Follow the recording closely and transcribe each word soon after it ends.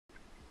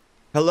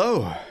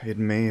Hello, it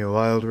me,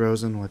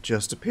 WildRozen, what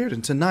just appeared,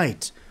 and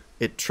tonight,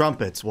 it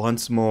Trumpets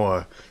once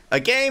more.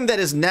 A game that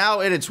is now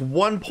in its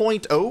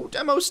 1.0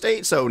 demo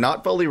state, so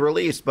not fully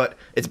released, but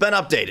it's been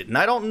updated. And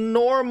I don't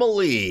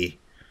normally,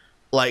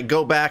 like,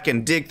 go back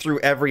and dig through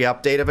every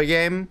update of a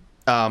game,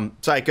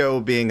 Psycho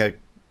being a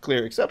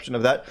clear exception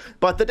of that.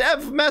 But the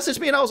dev messaged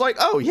me and I was like,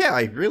 oh yeah,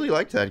 I really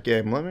liked that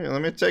game.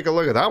 Let me take a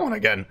look at that one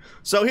again.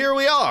 So here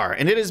we are,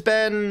 and it has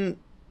been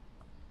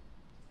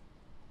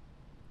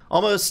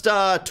almost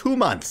 2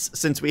 months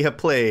since we have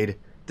played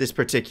this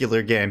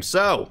particular game.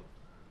 So,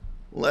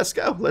 let's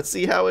go. Let's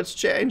see how it's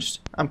changed.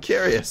 I'm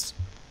curious.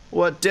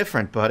 What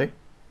different, buddy?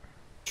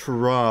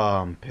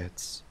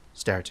 Trumpets.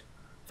 Start.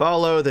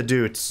 Follow the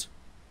dudes.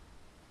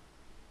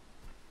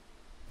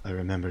 I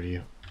remember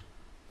you.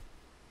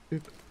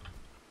 Boop.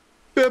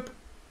 Boop.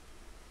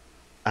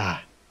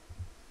 Ah.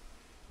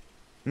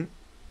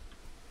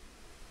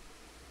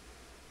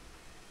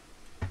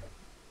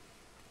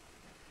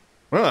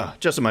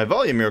 Adjusting my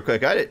volume real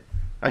quick. I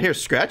hear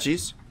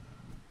scratchies.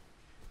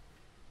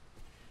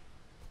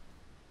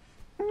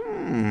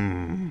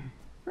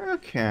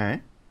 Okay.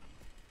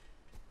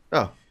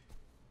 Oh,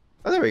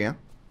 there we go.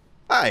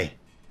 Hi.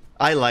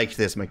 I liked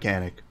this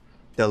mechanic.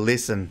 The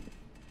listen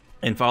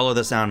and follow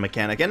the sound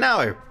mechanic. And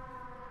now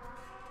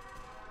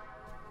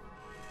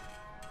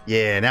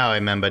now I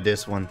remember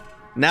this one.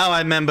 Now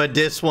I remember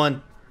this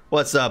one.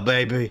 What's up,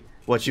 baby?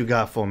 What you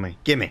got for me?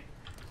 Gimme.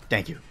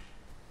 Thank you.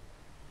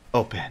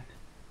 Open.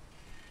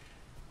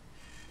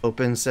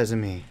 Open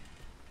sesame.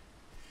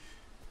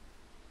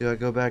 Do I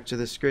go back to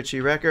the Scritchy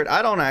record?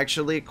 I don't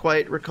actually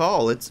quite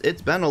recall. It's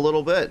been a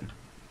little bit.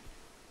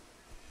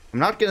 I'm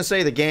not gonna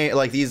say the game,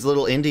 like these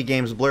little indie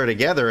games blur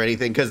together or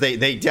anything, because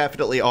they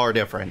definitely are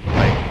different.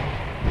 Like,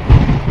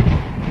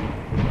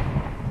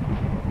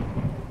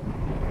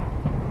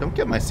 don't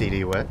get my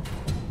CD wet.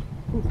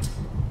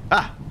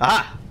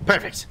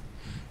 Perfect.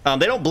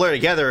 They don't blur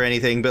together or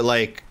anything, but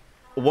like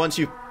once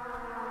you've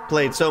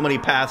played so many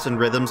paths and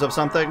rhythms of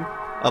something,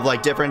 of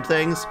like different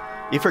things,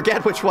 you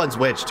forget which one's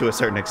which to a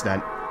certain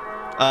extent.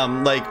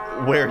 Like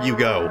where you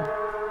go.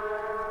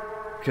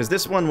 Because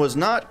this one was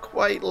not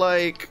quite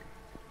like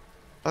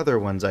other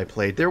ones I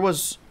played. There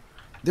was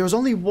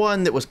only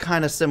one that was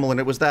kind of similar, and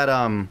it was that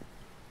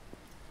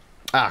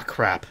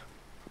crap.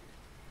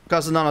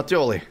 Cousin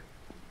Anatoly.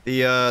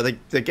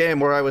 The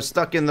game where I was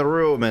stuck in the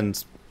room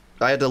and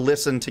I had to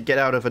listen to get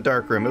out of a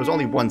dark room. It was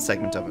only one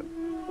segment of it.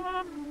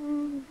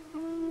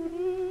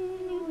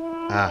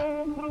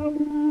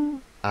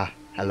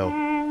 Hello.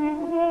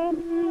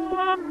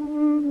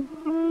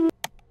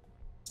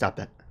 Stop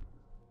that.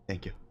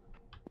 Thank you.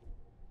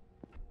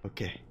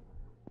 Okay.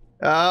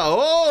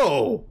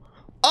 Oh,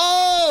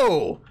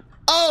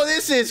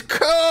 this is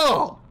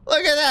cool!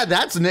 Look at that,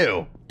 that's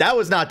new. That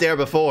was not there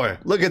before.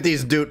 Look at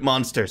these doot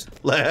monsters.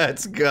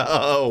 Let's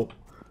go.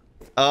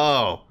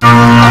 Oh.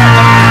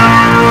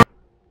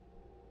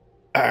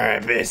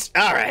 Alright, miss.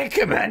 Alright,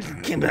 come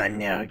on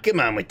now.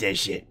 Come on with that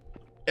shit.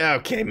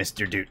 Okay,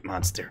 Mr. Doot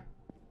Monster.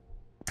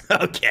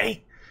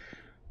 Okay.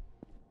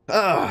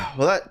 Oh,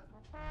 well that...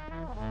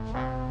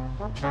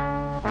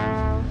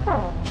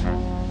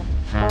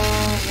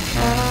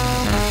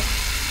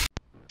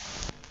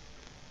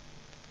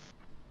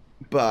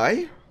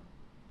 Bye.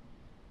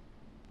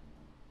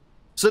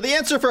 So the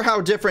answer for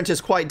how different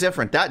is quite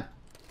different. That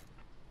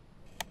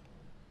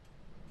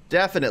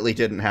definitely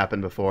didn't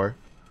happen before.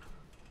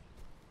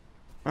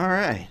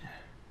 Alright.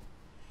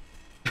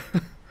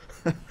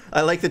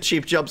 I like the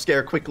cheap jump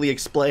scare quickly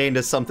explained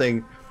as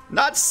something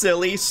not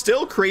silly,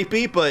 still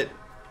creepy, but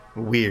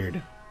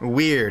weird.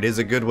 Weird is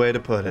a good way to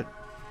put it.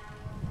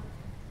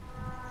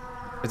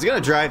 It's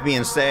gonna drive me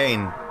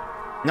insane.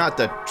 Not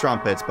the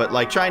trumpets, but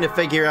like trying to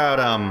figure out,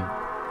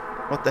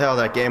 what the hell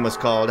that game was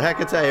called.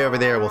 Hecate over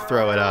there will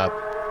throw it up.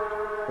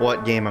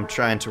 What game I'm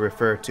trying to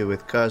refer to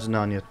with Cousin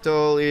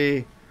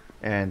Anatoly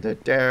and the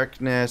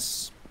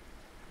darkness.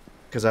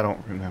 Because I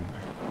don't remember.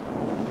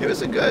 It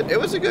was a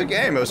good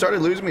game. It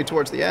started losing me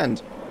towards the end.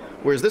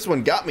 Whereas this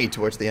one got me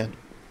towards the end.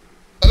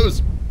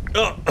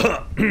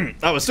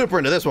 I was super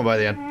into this one by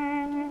the end.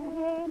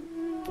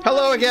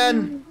 Hello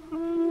again.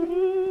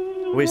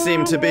 We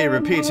seem to be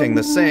repeating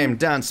the same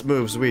dance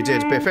moves we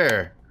did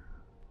before.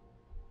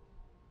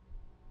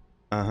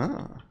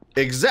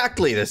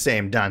 Exactly the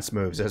same dance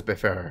moves as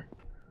before.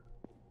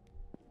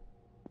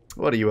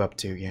 What are you up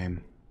to,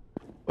 game?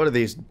 What are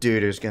these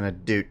duders gonna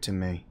do to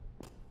me?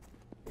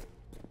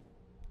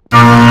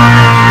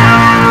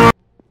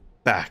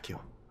 Back you.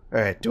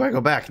 Alright, do I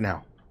go back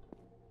now?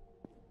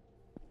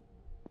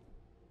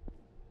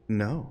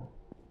 No.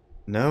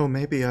 No,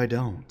 maybe I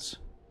don't.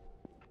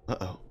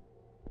 Uh-oh.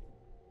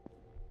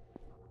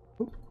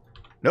 Boop.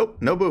 Nope,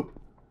 no boop.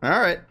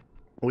 Alright.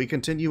 We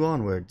continue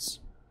onwards.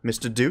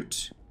 Mr.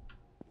 Doot.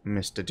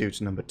 Mr.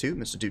 Doot number 2,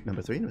 Mr. Doot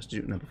number 3, Mr.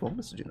 Doot number 4,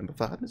 Mr. Doot number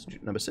 5, Mr.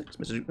 Doot number 6,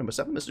 Mr. Doot number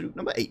 7, Mr. Doot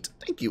number 8.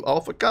 Thank you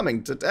all for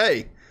coming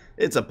today.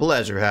 It's a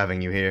pleasure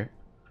having you here.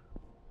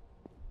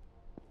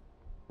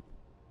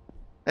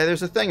 Hey,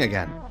 there's a thing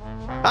again.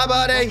 Hi,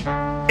 buddy!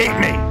 Eat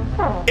me!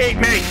 Eat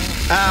me!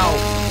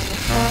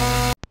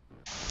 Ow!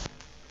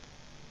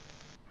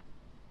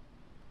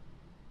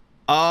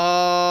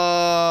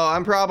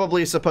 I'm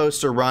probably supposed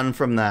to run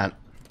from that.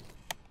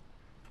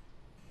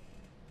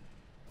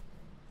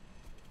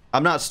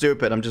 I'm not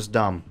stupid, I'm just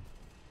dumb.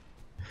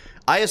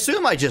 I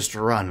assume I just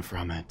run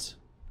from it.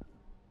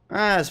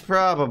 That's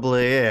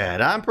probably it.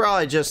 I'm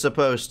probably just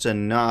supposed to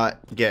not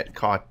get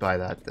caught by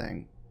that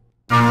thing.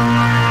 Boo!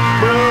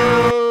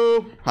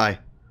 Hi.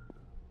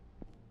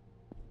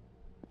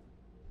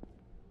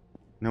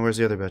 Now where's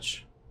the other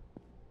bitch?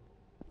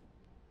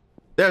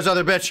 There's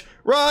other bitch!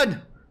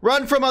 Run!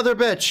 Run from other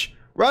bitch!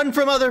 Run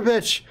from other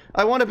bitch!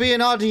 I want to be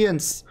an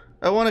audience!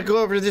 I want to go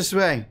over this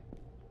way.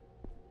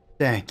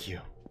 Thank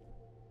you.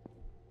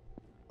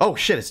 Oh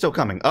shit, it's still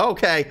coming.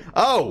 Okay.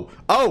 Oh,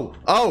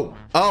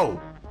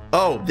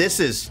 this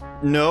is...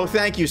 No,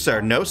 thank you,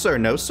 sir. No, sir,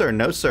 no, sir,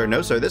 no, sir,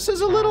 no, sir. This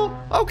is a little...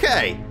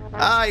 Okay.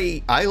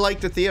 I like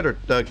the theater,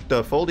 the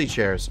foldy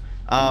chairs.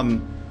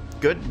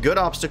 Good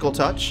obstacle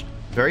touch.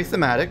 Very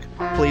thematic.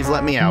 Please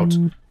let me out.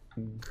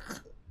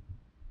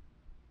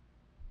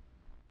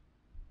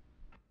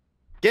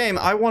 Game,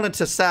 I wanted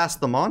to sass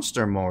the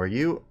monster more.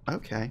 You...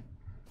 Okay.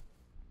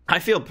 I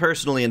feel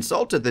personally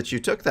insulted that you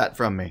took that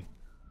from me.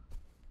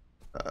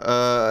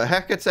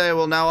 Hecate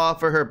will now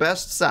offer her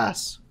best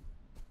sass.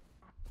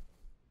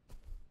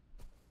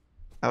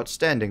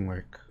 Outstanding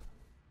work.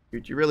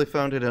 You really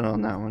phoned it in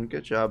on that one.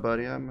 Good job,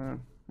 buddy.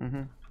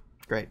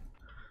 Great.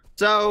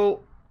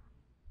 So...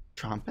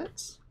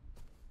 Trumpets?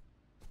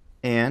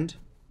 And...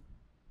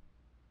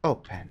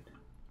 Open.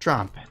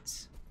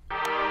 Trumpets.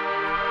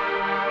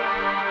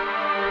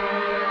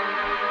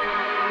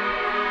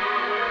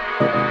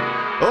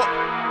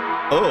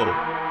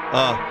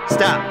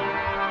 Stop.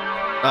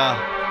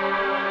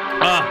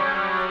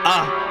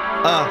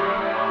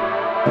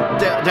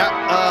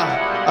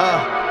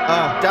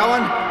 That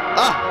one?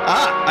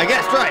 I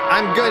guess, right.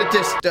 I'm good at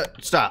this.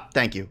 Stop.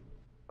 Thank you.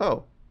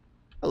 Oh.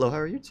 Hello, how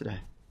are you today?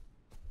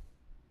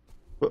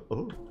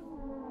 Oh.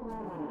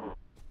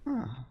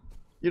 Huh.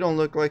 You don't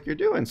look like you're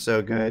doing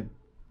so good.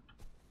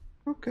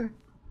 Okay.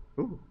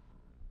 Ooh.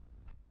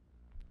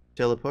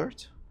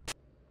 Teleport.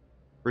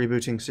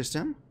 Rebooting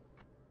system.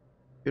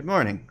 Good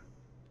morning.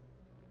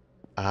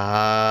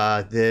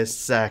 Ah, this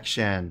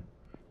section.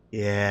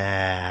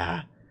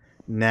 Yeah.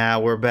 Now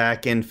we're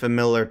back in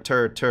familiar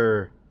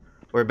tur.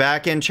 We're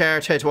back in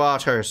charted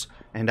waters,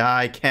 and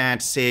I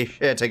can't see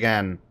shit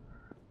again.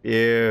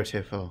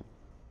 Beautiful.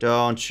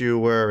 Don't you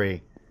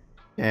worry.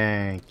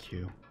 Thank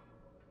you.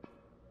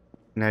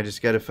 And I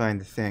just gotta find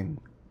the thing.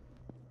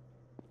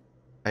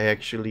 I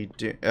actually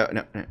do...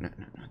 no,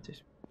 not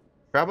this.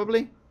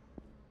 Probably?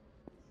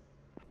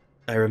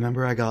 I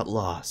remember I got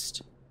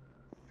lost.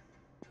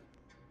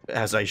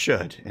 As I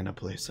should, in a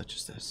place such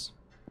as this.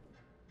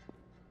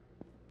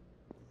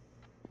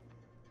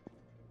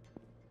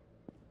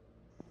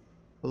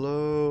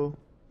 Hello?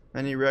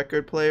 Any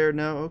record player?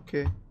 No?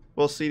 Okay.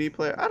 Well, CD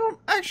player? I don't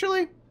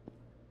actually...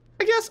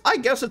 I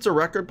guess it's a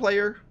record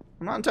player.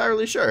 I'm not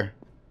entirely sure.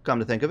 Come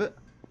to think of it.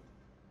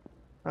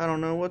 I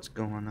don't know what's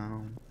going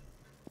on.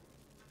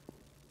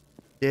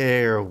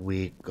 There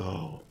we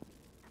go.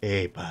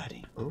 Hey,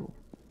 buddy. Oh.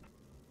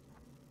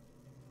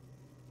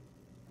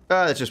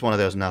 It's just one of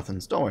those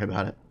nothings. Don't worry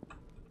about it.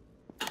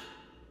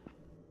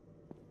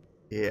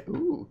 Yeah.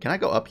 Ooh, can I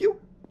go up you?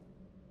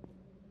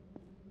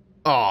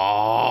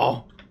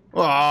 Oh.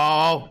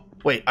 Oh.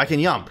 Wait, I can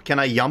yump. Can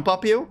I yump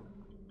up you?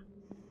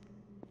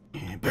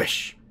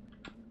 Bish.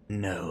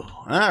 No.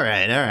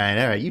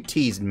 Alright. You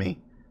teased me.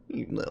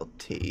 You little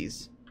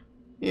tease.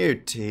 You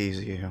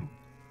tease you.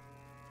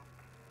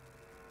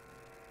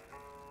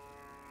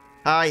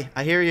 Hi,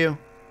 I hear you.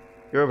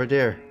 You're over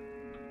there.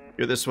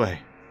 You're this way.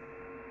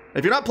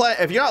 If you're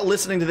not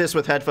listening to this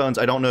with headphones,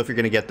 I don't know if you're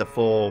gonna get the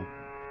full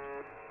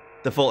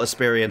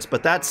experience,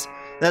 but that's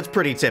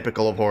pretty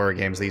typical of horror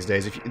games these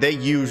days. They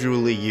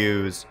usually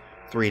use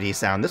 3D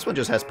sound. This one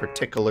just has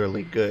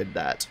particularly good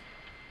that.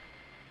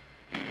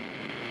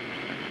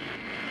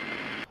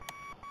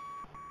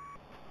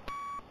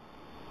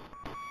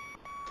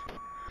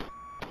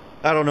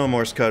 I don't know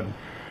Morse code.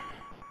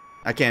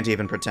 I can't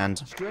even pretend.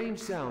 Strange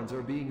sounds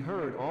are being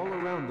heard all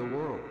around the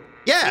world.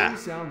 Yeah! Strange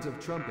sounds of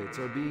trumpets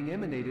are being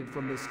emanated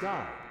from the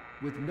sky,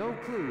 with no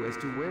clue as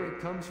to where it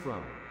comes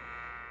from.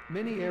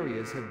 Many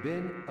areas have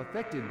been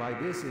affected by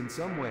this in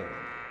some way.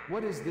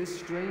 What is this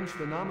strange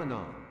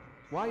phenomenon?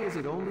 Why is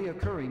it only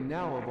occurring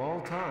now of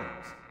all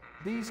times?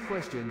 These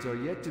questions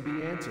are yet to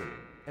be answered,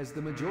 as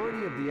the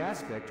majority of the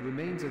aspect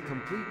remains a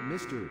complete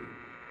mystery.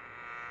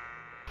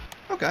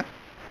 Okay.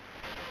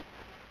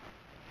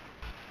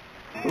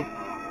 Ooh.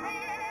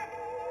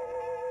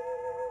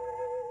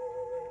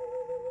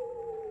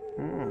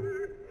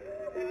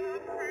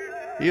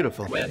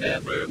 Beautiful. When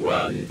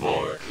everyone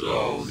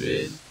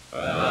forecloses,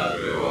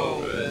 another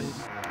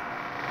opens.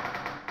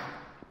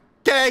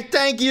 Okay,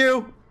 thank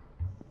you.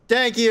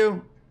 Thank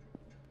you.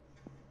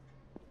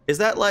 Is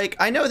that like...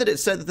 I know that it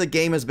said that the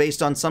game is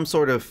based on some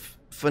sort of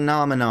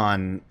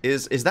phenomenon.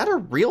 Is that a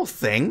real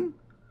thing?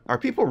 Are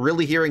people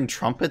really hearing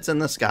trumpets in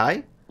the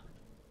sky?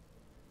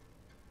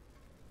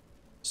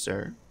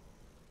 Sir?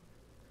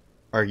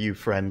 Are you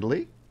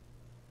friendly?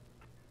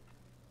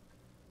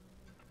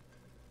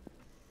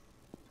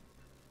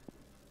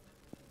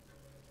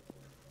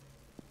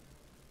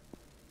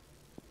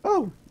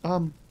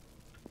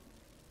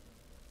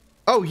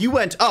 Oh, you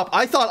went up.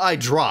 I thought I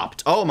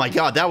dropped. Oh my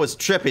god, that was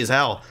trippy as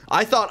hell.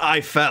 I thought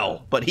I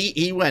fell, but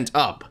he went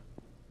up.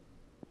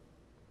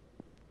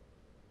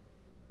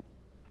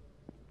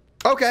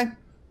 Okay.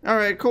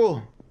 Alright,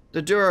 cool.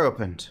 The door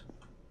opened.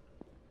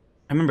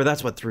 I remember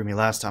that's what threw me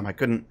last time. I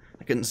couldn't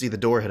see the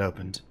door had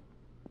opened.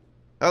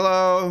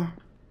 Hello.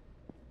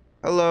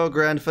 Hello,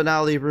 grand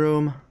finale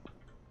room.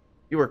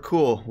 You were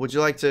cool. Would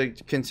you like to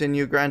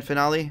continue grand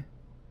finale?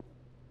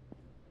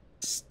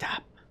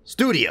 Stop.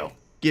 Studio.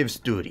 Give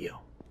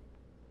studio.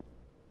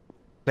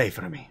 Play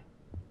for me.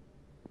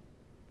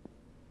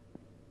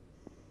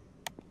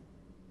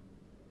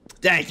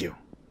 Thank you.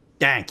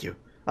 Thank you.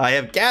 I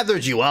have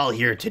gathered you all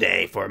here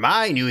today for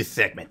my new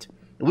segment.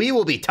 We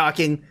will be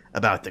talking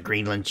about the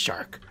Greenland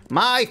shark.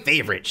 My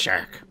favorite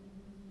shark.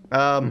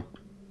 Over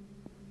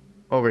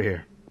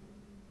here.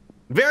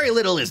 Very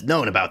little is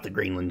known about the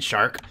Greenland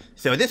shark,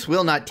 so this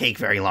will not take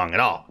very long at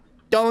all.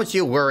 Don't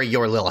you worry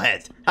your little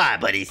heads. Hi,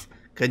 buddies.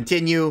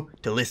 Continue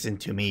to listen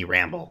to me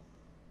ramble.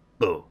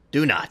 Boo.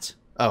 Do not.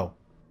 Oh.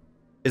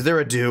 Is there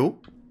a do?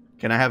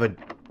 Can I have a...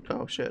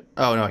 Oh, shit.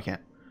 Oh, no, I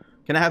can't.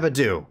 Can I have a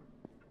do?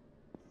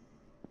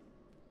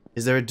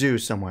 Is there a do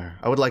somewhere?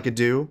 I would like a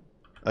do.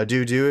 A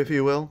do-do, if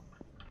you will.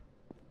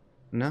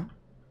 No?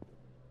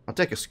 I'll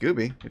take a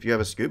Scooby, if you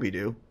have a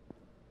Scooby-Doo.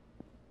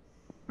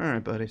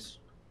 Alright, buddies.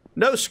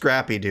 No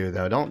Scrappy-Doo,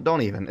 though.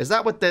 Don't even. Is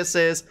that what this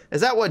is?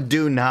 Is that what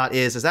do not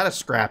is? Is that a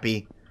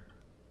Scrappy?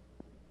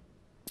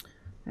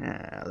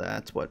 Yeah,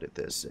 that's what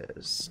this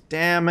is.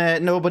 Damn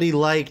it, nobody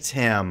liked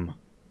him.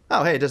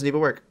 Oh, hey, it doesn't even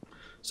work.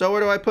 So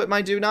where do I put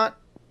my do not?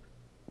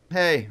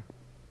 Hey.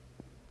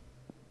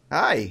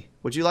 Hi.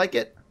 Would you like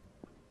it?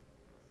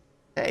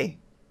 Hey.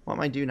 Want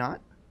my do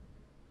not?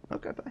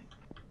 Okay, bye.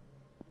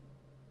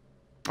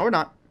 Or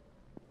not.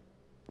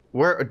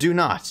 Where do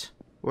not?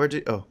 Where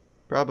do... Oh,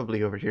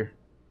 probably over here.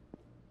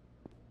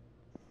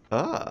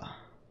 Ah.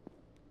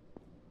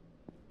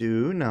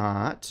 Do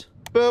not.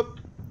 Boop.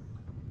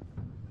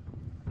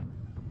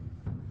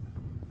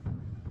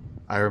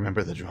 I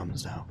remember the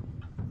drums now.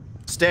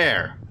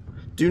 Stare.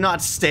 Do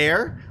not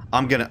stare.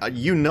 I'm gonna...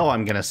 you know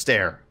I'm gonna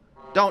stare.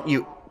 Don't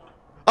you...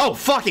 Oh,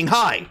 fucking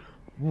hi!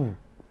 Ooh.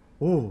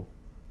 Ooh.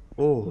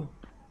 Ooh.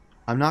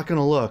 I'm not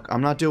gonna look.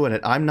 I'm not doing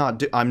it. I'm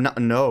not...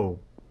 No.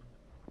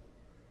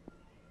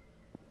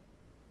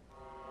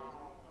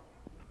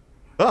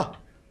 Oh.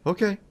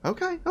 Okay.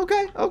 Okay.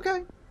 Okay.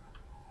 Okay.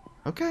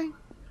 Okay.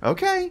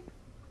 Okay.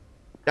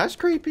 That's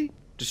creepy.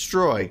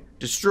 Destroy.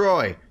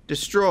 Destroy.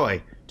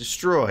 Destroy.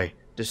 Destroy.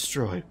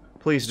 Destroy.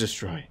 Please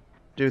destroy.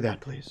 Do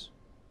that, please.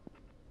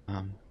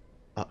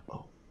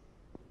 Uh-oh.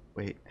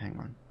 Wait, hang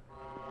on.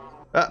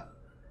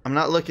 I'm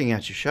not looking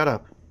at you. Shut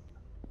up.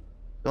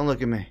 Don't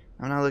look at me.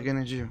 I'm not looking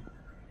at you.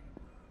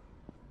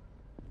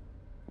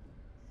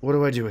 What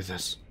do I do with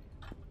this?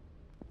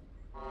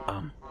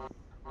 Do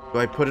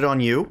I put it on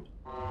you?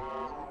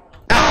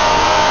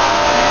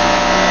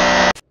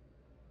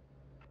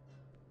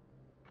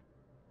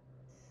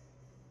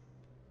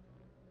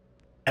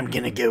 I'm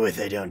gonna go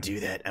with I don't do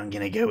that. I'm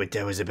gonna go with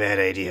that was a bad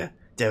idea.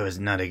 That was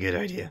not a good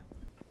idea.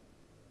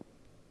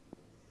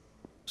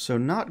 So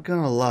not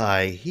gonna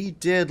lie, he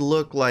did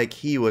look like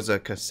he was a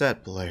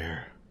cassette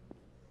player.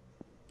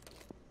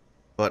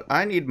 But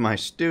I need my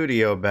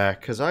studio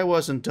back because I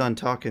wasn't done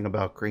talking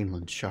about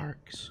Greenland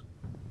sharks.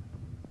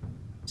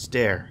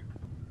 Stare.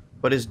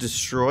 But is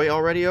destroy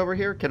already over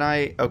here? Can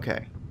I...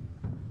 Okay.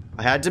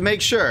 I had to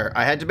make sure.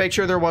 I had to make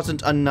sure there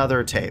wasn't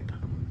another tape.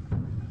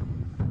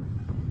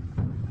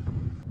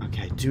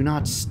 Okay, do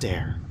not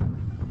stare.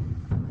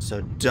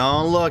 So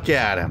don't look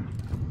at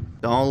him.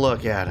 Don't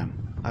look at him.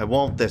 I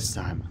won't this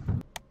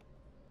time.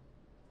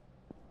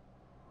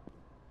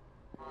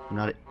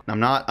 I'm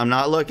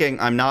not looking.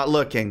 I'm not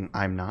looking.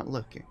 I'm not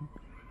looking.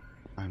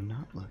 I'm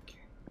not looking.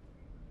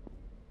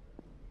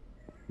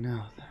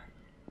 Now then.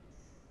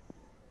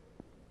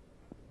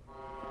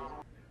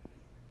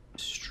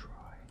 Destroy.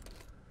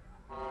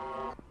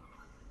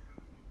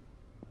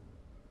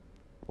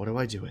 What do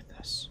I do with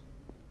this?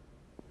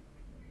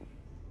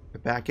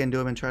 Get back into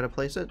him and try to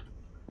place it?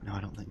 No,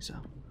 I don't think so.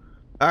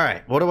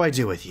 Alright, what do I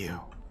do with you?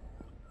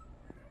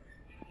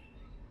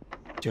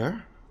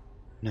 Sure?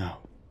 No.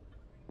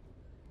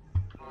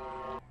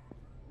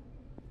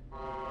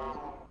 Alright,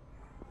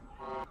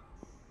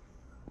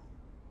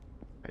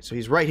 so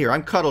he's right here.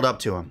 I'm cuddled up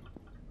to him.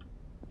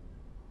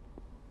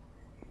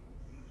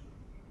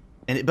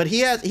 But he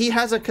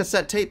has a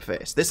cassette tape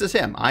face. This is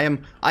him. I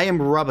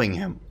am rubbing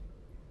him.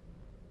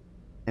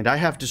 And I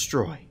have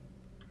destroy.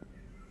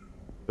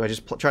 Do I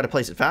just try to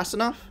place it fast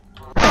enough?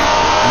 No.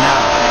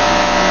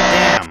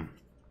 Damn.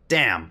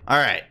 Damn.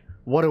 Alright.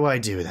 What do I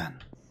do then?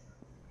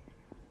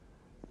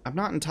 I'm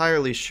not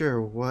entirely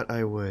sure what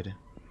I would...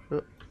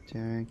 Oh,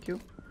 thank you.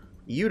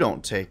 You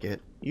don't take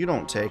it. You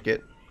don't take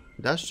it.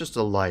 That's just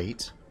a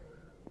light.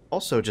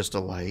 Also just a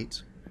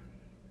light.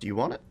 Do you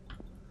want it?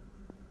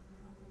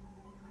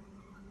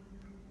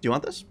 Do you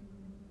want this?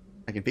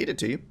 I can feed it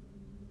to you.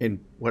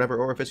 In whatever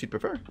orifice you'd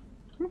prefer.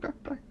 Okay,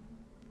 bye.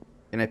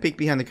 Can I peek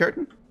behind the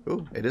curtain?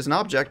 Ooh, it is an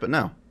object, but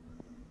no.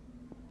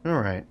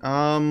 Alright,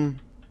 I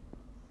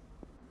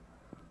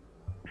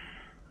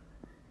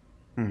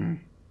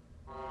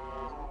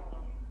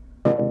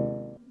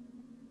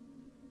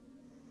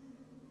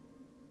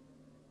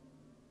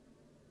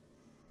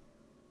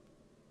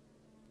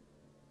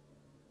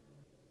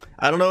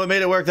don't know what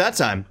made it work that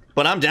time,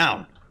 but I'm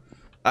down.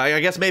 I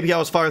guess maybe I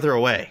was farther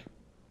away.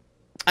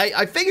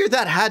 I figured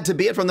that had to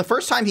be it. From the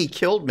first time he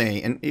killed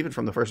me, and even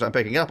from the first time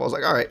picking up, I was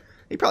like, alright,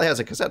 he probably has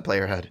a cassette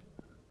player head.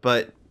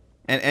 But,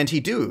 and he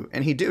do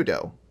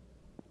though.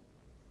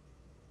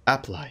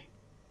 Apply.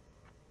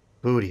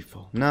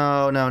 Beautiful.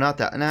 No, not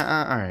that.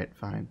 Nah, alright,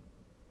 fine.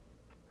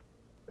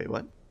 Wait,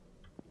 what?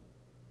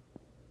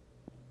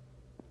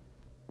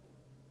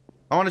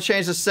 I want to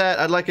change the set.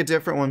 I'd like a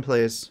different one,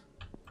 please.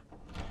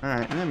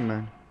 Alright, never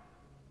mind.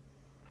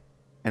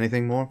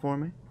 Anything more for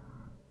me?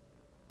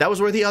 That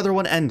was where the other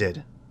one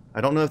ended. I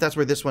don't know if that's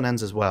where this one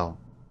ends as well.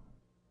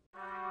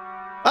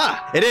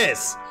 Ah, it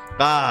is!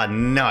 Ah,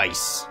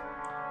 nice.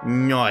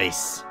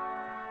 Nice.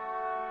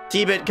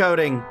 TBit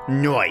coding,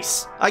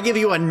 nice. I give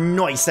you a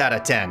nice out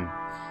of 10,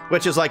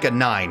 which is like a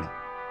 9.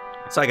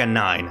 It's like a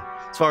 9.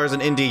 As far as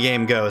an indie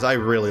game goes, I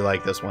really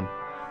like this one.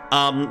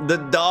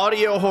 The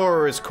audio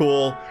horror is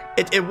cool.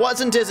 It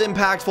wasn't as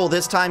impactful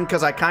this time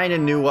because I kind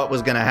of knew what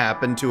was going to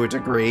happen to a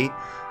degree,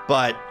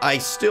 but I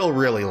still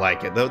really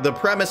like it. The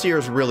premise here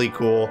is really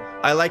cool.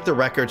 I like the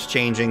records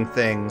changing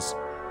things.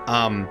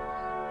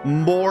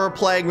 More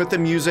playing with the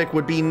music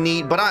would be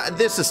neat, but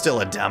this is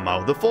still a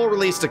demo. The full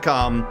release to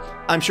come,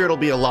 I'm sure it'll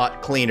be a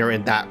lot cleaner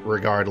in that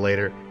regard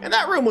later. And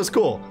that room was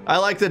cool. I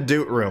like the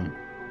Doot room.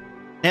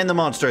 And the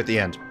monster at the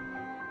end.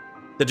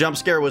 The jump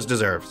scare was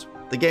deserved.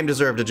 The game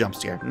deserved a jump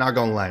scare, not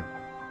gonna lie.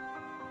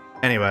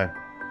 Anyway,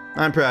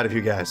 I'm proud of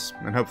you guys,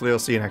 and hopefully I'll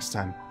see you next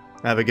time.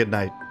 Have a good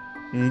night.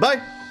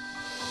 Bye!